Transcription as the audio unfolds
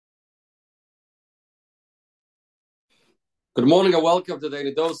Good morning and welcome to the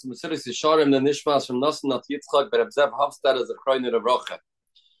Daily Dose of Mesilas Yesharim, the Nishmas from Nasan Nat Yitzchak Bereb Zev Hofstad as a Chroiner of Bracha.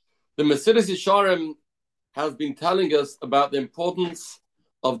 The Mesilas Yesharim has been telling us about the importance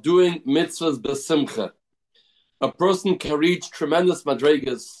of doing mitzvahs b'simcha. A person can reach tremendous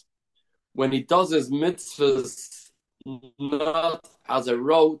madrigas when he does his mitzvahs not as a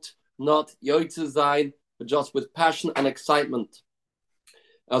rote, not yoytze zayin, but just with passion and excitement.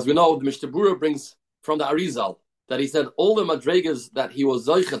 As we know, the Mishnah Berurah brings from the Arizal that he said all the madrigas that he was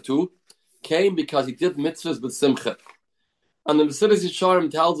zoicha to came because he did mitzvahs with simcha. And the Mesilas Yesharim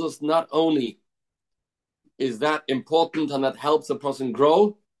tells us not only is that important and that helps a person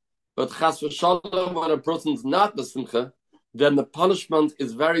grow, but chas v'shalom, when a person's not with simcha, then the punishment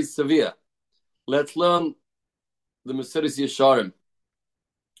is very severe. Let's learn the Mesilas Yesharim.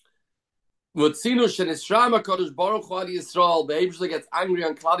 The Eibishter gets angry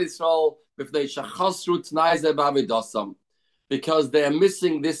on Klal Yisrael because they are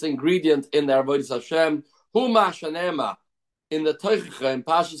missing this ingredient in their avodas Hashem. In the Teichacha in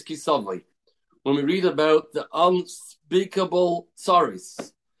Pashas Kisavai, when we read about the unspeakable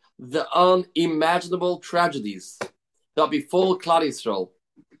sorrows, the unimaginable tragedies that befall Klal Yisrael.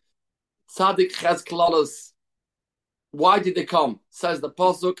 Tzadik Ches Klalos. Why did they come? Says the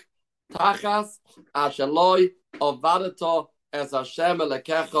pasuk. Tachas ashaloi avadato as Hashem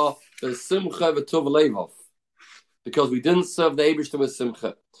elekecha v'simcha v'tuv levov, because we didn't serve the Eibishter with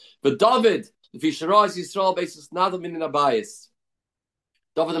simcha. But David, the Fisharais Yisrael basis nadam in abayis.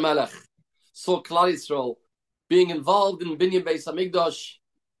 David the Melech saw Klal Yisrael being involved in Binyan Beis Hamikdash,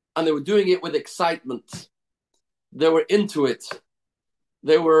 and they were doing it with excitement. They were into it.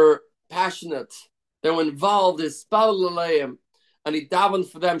 They were passionate. They were involved. They spelled aleim. And he davened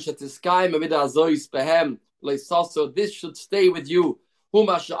for them, so this should stay with you. The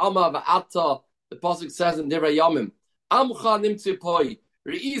pasuk says in Divrei Yomim,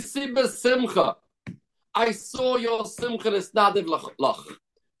 I saw your simcha.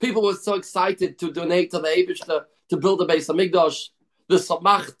 People were so excited to donate to the Eibishter to build the Beis Hamikdash. The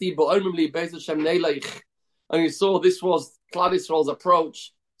samachti bo'omimli Beis Hashem neilech, and you saw this was Klal Yisrael's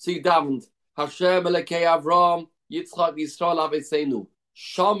approach. So he davened, Hashem Elokei Avram. Yitzchak Yisrael Aveseinu,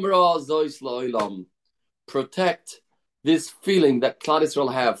 Shamra Zois Lo'ilam. Protect this feeling that Klal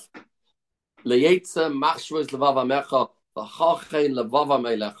Yisrael have. Leyetze Machshvos Levav Amecha, V'chachein Levav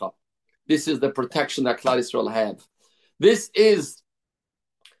Amelecha. This is the protection that Klal Yisrael have. This is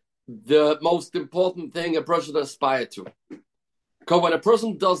the most important thing a person should aspire to. Because when a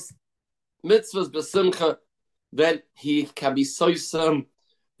person does mitzvahs b'simcha, then he can be soisam.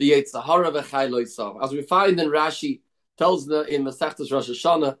 The Yetzahara v'chayloisav. As we find in Rashi, tells in Masechtas Rosh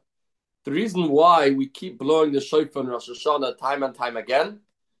Hashanah, the reason why we keep blowing the shofar in Rosh Hashanah time and time again,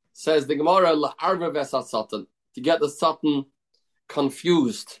 says the Gemara, la'arva v'esasatan, to get the Satan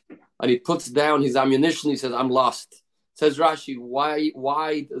confused. And he puts down his ammunition, he says, I'm lost. Says Rashi,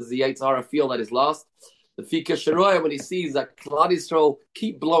 why does the Yetzahara feel that he's lost? The Fika Sheroya, when he sees that Klal Yisrael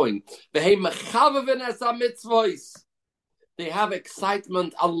keep blowing, v'hei mechav v'nesa mitzvos, they have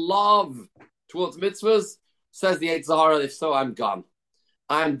excitement and love towards mitzvahs, says the Yetzahara, if so, I'm gone.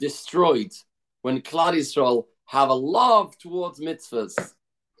 I'm destroyed. When Klal Yisrael have a love towards mitzvahs,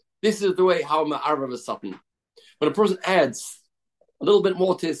 this is the way how ma'arva v'satan. When a person adds a little bit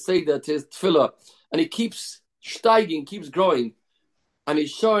more to his seder, to his tefillah, and he keeps steiging, keeps growing, and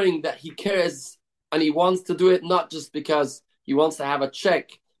he's showing that he cares and he wants to do it not just because he wants to have a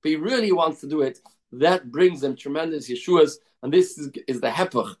check, but he really wants to do it, that brings him tremendous yeshuas, and this is the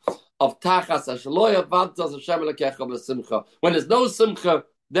hepech of tachas ashaloya vaddas Hashem elekecha b'simcha. When there's no simcha,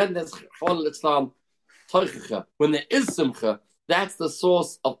 then there's chol Islam toichacha. When there is simcha, that's the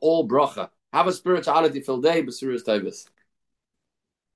source of all bracha. Have a spirituality filled day, b'suras tavis.